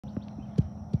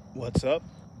What's up?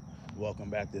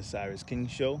 Welcome back to the Siris King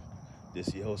Show. This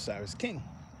is your host, Siris King.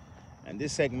 And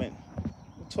this segment,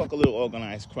 we'll talk a little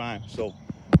organized crime. So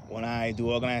when I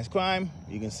do organized crime,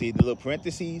 you can see the little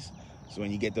parentheses. So when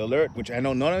you get the alert, which I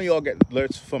know none of y'all get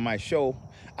alerts from my show.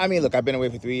 I mean, look, I've been away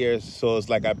for 3 years, so it's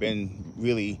like I've been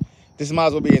really, this might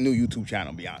as well be a new YouTube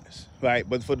channel, to be honest, right?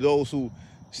 But for those who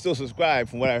still subscribe,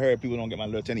 from what I heard, people don't get my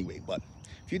alerts anyway. But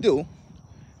if you do,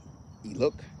 you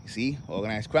look, you see,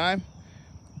 organized crime.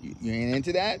 You ain't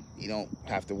into that, you don't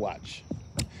have to watch.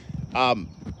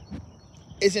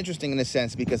 It's interesting in a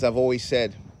sense because I've always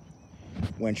said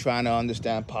when trying to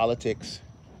understand politics,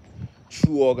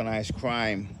 true organized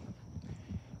crime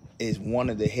is one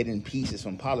of the hidden pieces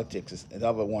from politics. The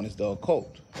other one is the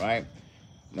occult, right?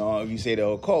 Now, if you say the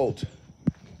occult,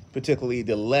 particularly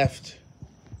the left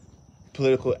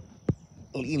political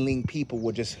leaning people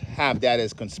would just have that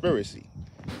as conspiracy.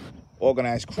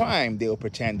 Organized crime, they'll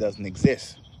pretend doesn't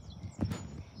exist.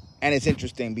 And it's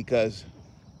interesting because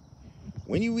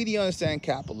when you really understand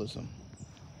capitalism,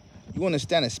 you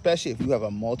understand, especially if you have a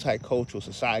multicultural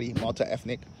society,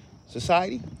 multi-ethnic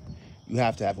society, you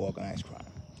have to have organized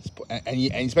crime.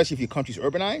 And especially if your country's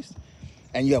urbanized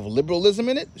and you have liberalism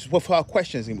in it, without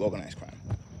question, it's going to be organized crime,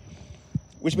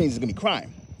 which means it's going to be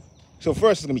crime. So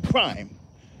first, it's going to be crime.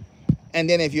 And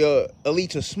then if your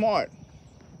elites are smart,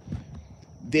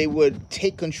 they would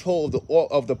take control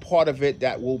of the part of it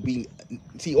that will be.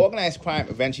 See, organized crime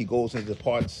eventually goes into the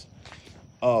parts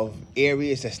of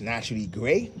areas that's naturally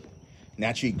gray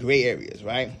areas,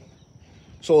 right?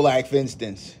 So, like for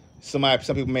instance, some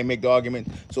people may make the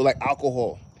argument. So, like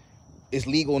alcohol is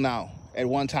legal now. At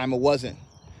one time, it wasn't.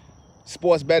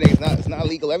 Sports betting it's not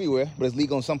legal everywhere, but it's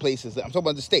legal in some places. I'm talking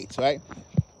about the states, right?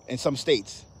 In some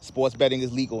states, sports betting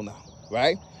is legal now,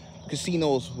 right?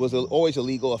 Casinos was always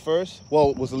illegal at first.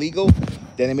 Well, it was illegal,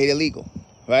 then they made it legal,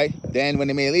 right? Then when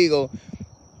they made it legal,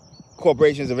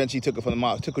 corporations eventually took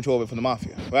control of it from the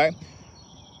mafia, right?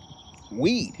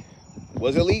 Weed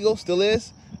was illegal, still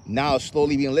is. Now it's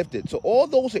slowly being lifted. So all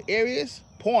those are areas,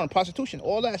 porn, prostitution,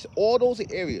 all those are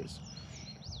areas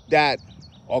that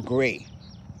are gray.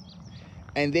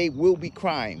 And they will be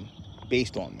crime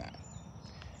based on that.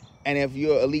 And if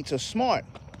your elites are smart,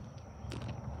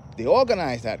 they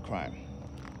organize that crime,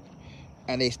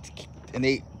 and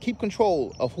they keep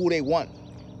control of who they want,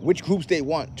 which groups they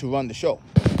want to run the show.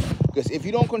 Because if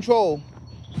you don't control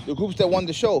the groups that run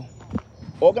the show,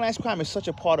 organized crime is such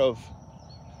a part of,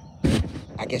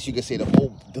 I guess you could say, the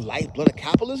lifeblood of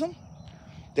capitalism,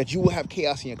 that you will have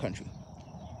chaos in your country.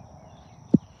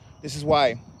 This is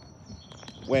why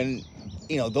when,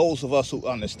 those of us who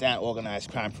understand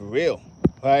organized crime for real,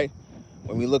 right?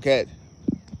 When we look at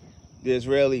the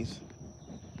Israelis,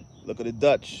 look at the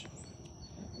Dutch,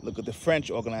 look at the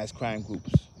French organized crime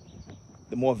groups,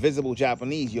 the more visible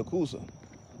Japanese, Yakuza,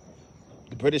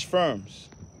 the British firms,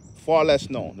 far less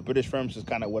known. The British firms is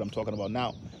kind of what I'm talking about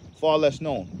now. Far less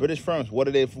known. British firms,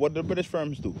 what do the British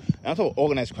firms do? And I'm talking about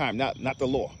organized crime, not the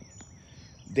law.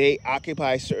 They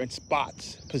occupy certain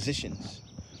spots, positions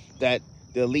that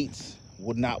the elites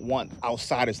would not want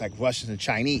outsiders like Russians and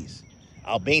Chinese,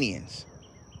 Albanians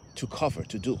to cover,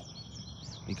 to do.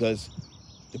 Because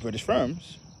the British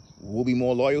firms will be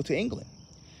more loyal to England.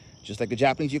 Just like the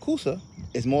Japanese Yakuza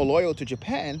is more loyal to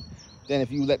Japan than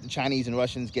if you let the Chinese and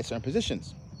Russians get certain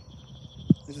positions.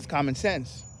 This is common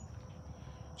sense.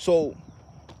 So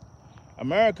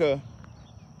America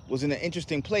was in an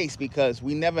interesting place because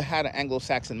we never had an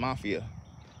Anglo-Saxon mafia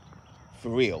for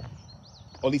real,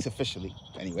 or at least officially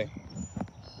anyway.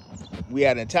 We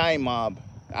had an Italian mob,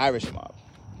 Irish mob,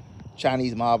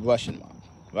 Chinese mob, Russian mob,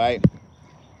 right?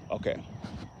 Okay.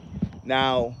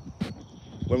 Now,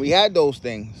 when we had those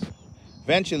things,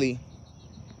 eventually,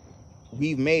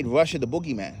 we've made Russia the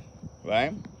boogeyman,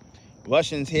 right?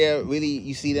 Russians here, really,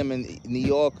 you see them in New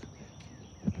York,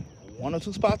 one or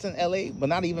two spots in LA, but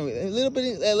not even, a little bit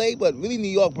in LA, but really New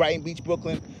York, Brighton Beach,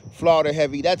 Brooklyn, Florida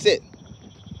heavy, that's it.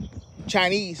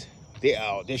 Chinese,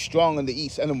 they're strong on the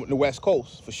East and the West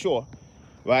Coast, for sure,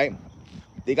 right?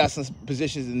 They got some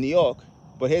positions in New York,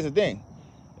 but here's the thing.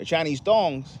 The Chinese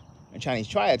Dongs and Chinese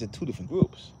Triads are two different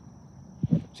groups.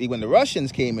 See, when the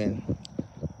Russians came in,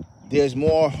 there's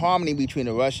more harmony between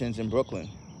the Russians in Brooklyn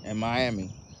and Miami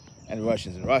and the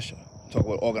Russians in Russia. Talk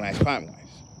about organized crime-wise,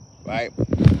 right?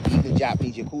 Even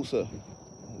Japanese Yakuza,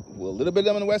 with a little bit of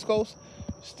them on the West Coast,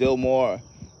 still more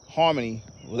harmony,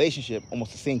 relationship,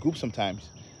 almost the same group sometimes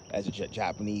as the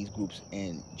Japanese groups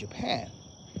in Japan.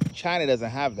 China doesn't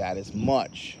have that as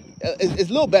much. It's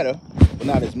a little better, but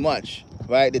not as much,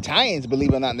 right? The Italians, believe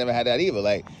it or not, never had that either.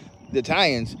 Like, the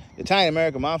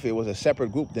Italian-American Mafia was a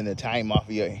separate group than the Italian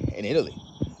Mafia in Italy,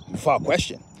 without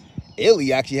question.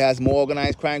 Italy actually has more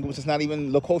organized crime groups. It's not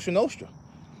even La Cosa Nostra.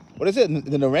 What is it?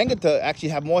 The Ndrangheta actually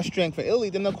have more strength for Italy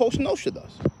than the Cosa Nostra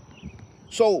does.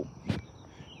 So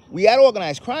we had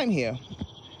organized crime here,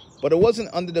 but it wasn't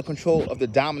under the control of the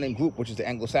dominant group, which is the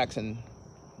Anglo-Saxon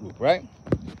group, right?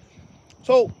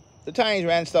 So the Italians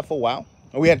ran stuff for a while.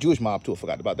 And we had a Jewish mob too, I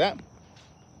forgot about that.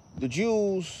 The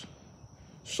Jews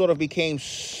sort of became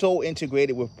so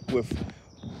integrated with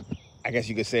I guess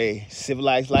you could say,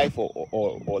 civilized life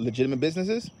or legitimate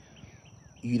businesses,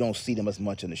 you don't see them as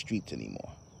much on the streets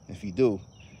anymore. If you do,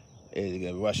 it's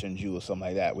a Russian Jew or something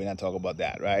like that. We're not talking about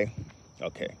that, right?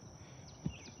 Okay.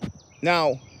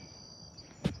 Now,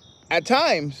 at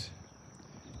times,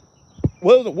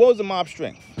 what was the mob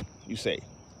strength, you say?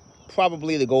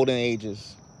 Probably the golden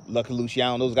ages, Lucky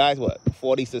Luciano, those guys, what,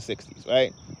 40s to 60s,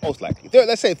 right? Most likely.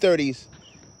 Let's say 30s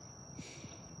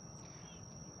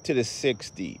to the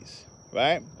 60s,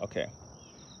 right? Okay.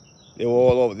 They were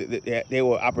all over. They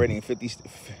were operating in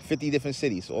 50 different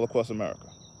cities all across America,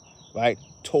 right?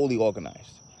 Totally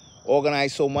organized.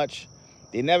 Organized so much,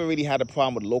 they never really had a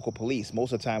problem with local police.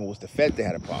 Most of the time, it was the feds they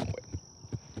had a problem with.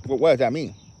 What does that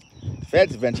mean? The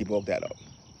feds eventually broke that up.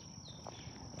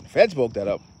 When the feds broke that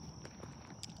up,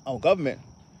 our government,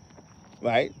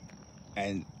 right?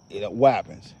 And what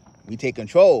happens? We take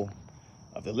control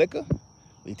of the liquor.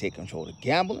 We take control of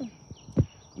gambling.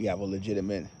 We have a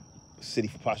legitimate city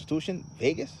for prostitution,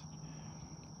 Vegas.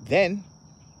 Then,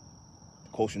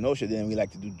 Cosa Nostra, then we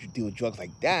like to deal with drugs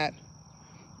like that.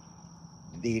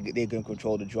 They can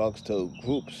control the drugs to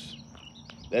groups,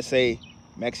 let's say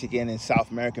Mexican and South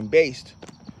American based,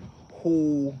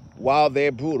 who, while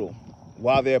they're brutal,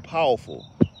 while they're powerful,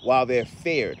 while they're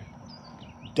feared,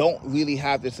 don't really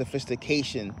have the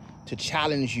sophistication to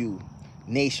challenge you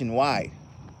nationwide.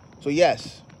 So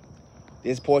yes,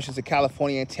 there's portions of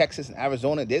California and Texas and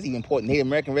Arizona. There's even Native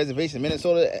American reservations in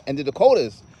Minnesota and the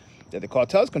Dakotas that the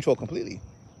cartels control completely.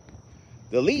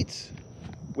 The elites,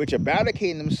 which are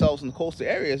barricading themselves in the coastal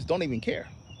areas, don't even care.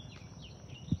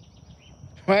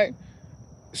 Right?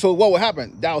 So what will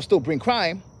happen? That'll still bring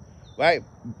crime, right?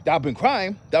 That'll bring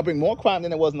crime. That'll bring more crime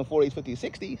than it was in the 40s, 50s,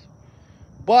 60s.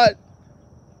 But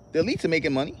the elites are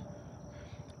making money.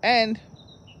 And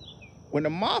when the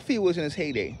Mafia was in its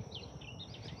heyday,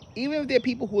 even if there are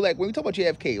people who, like, when we talk about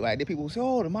JFK, right, there are people who say,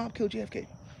 oh, the mob killed JFK.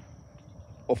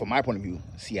 Or from my point of view,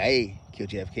 CIA killed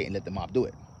JFK and let the mob do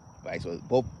it, right? So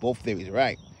both theories are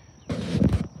right.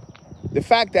 The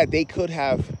fact that they could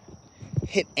have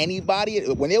hit anybody,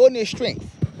 when they were in their strength,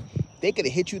 they could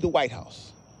have hit you at the White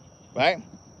House, right?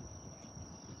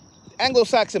 The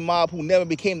Anglo-Saxon mob, who never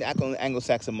became the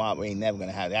Anglo-Saxon mob, ain't never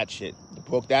gonna have that shit. You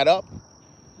broke that up,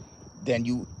 then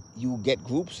you get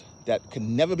groups that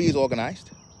can never be as organized,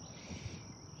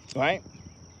 right?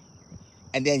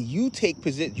 And then you take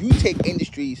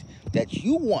industries that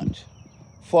you want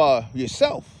for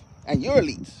yourself and your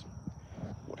elites.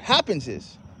 What happens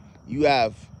is you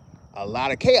have a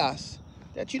lot of chaos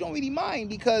that you don't really mind,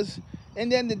 because in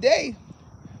the end of the day,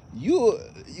 you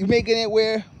making it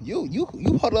where you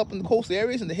huddle up in the coastal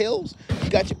areas and the hills. You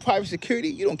got your private security.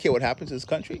 You don't care what happens in this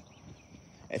country.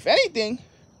 If anything,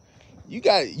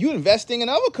 you investing in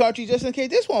other countries just in case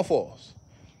this one falls.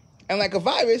 And like a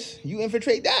virus, you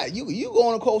infiltrate that. You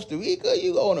going to Costa Rica,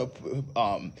 you going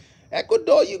to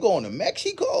Ecuador, you going to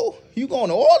Mexico, you going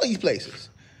to all these places,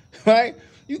 right?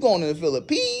 You going to the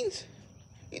Philippines,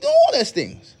 you do all these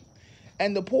things.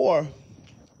 And the poor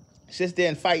sits there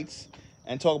and fights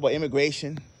and talk about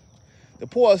immigration. The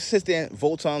poor sits there and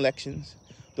votes on elections.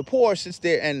 The poor sits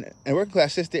there and working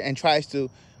class sits there and tries to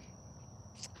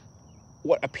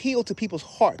appeal to people's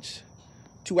hearts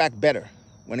to act better.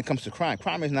 When it comes to crime,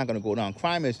 crime is not going to go down.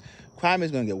 Crime is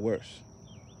going to get worse.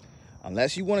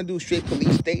 Unless you want to do straight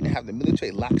police state and have the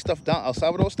military lock stuff down, El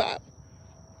Salvador style,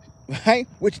 right?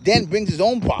 Which then brings its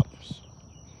own problems,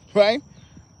 right?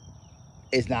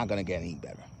 It's not going to get any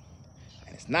better.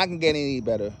 And it's not going to get any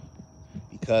better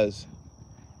because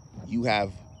you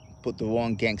have put the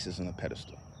wrong gangsters on a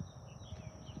pedestal.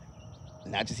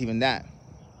 Not just even that.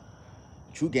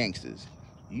 True gangsters,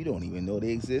 you don't even know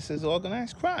they exist as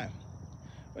organized crime.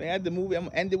 When they had the movie, I'm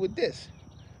gonna end it with this.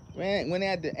 When they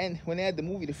had the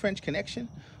movie The French Connection,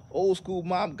 old school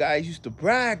mob guys used to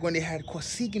brag when they had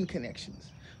Corsican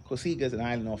connections. Corsica is an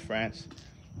island off France.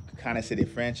 Kind of say they're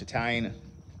French, Italian,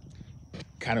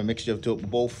 kind of mixture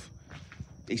of both.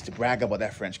 They used to brag about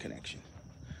that French connection.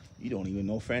 You don't even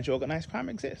know French organized crime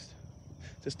exists.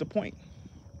 That's the point.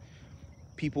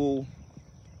 People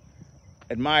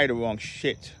admire the wrong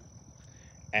shit,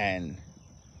 and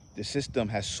the system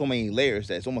has so many layers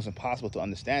that it's almost impossible to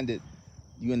understand it.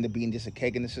 You end up being just a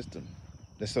keg in the system.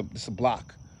 That's a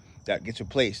block that gets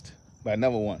replaced by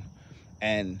another one.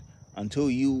 And until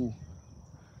you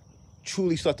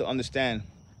truly start to understand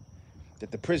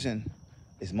that the prison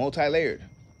is multi-layered,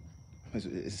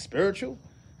 it's spiritual,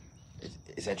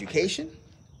 it's education,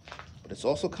 but it's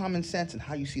also common sense and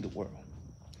how you see the world.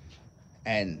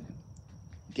 And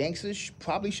gangsters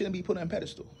probably shouldn't be put on a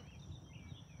pedestal,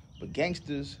 but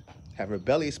gangsters have a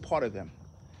rebellious part of them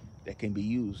that can be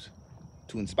used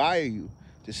to inspire you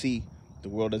to see the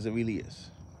world as it really is.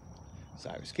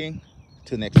 Siris King,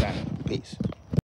 till next time, peace.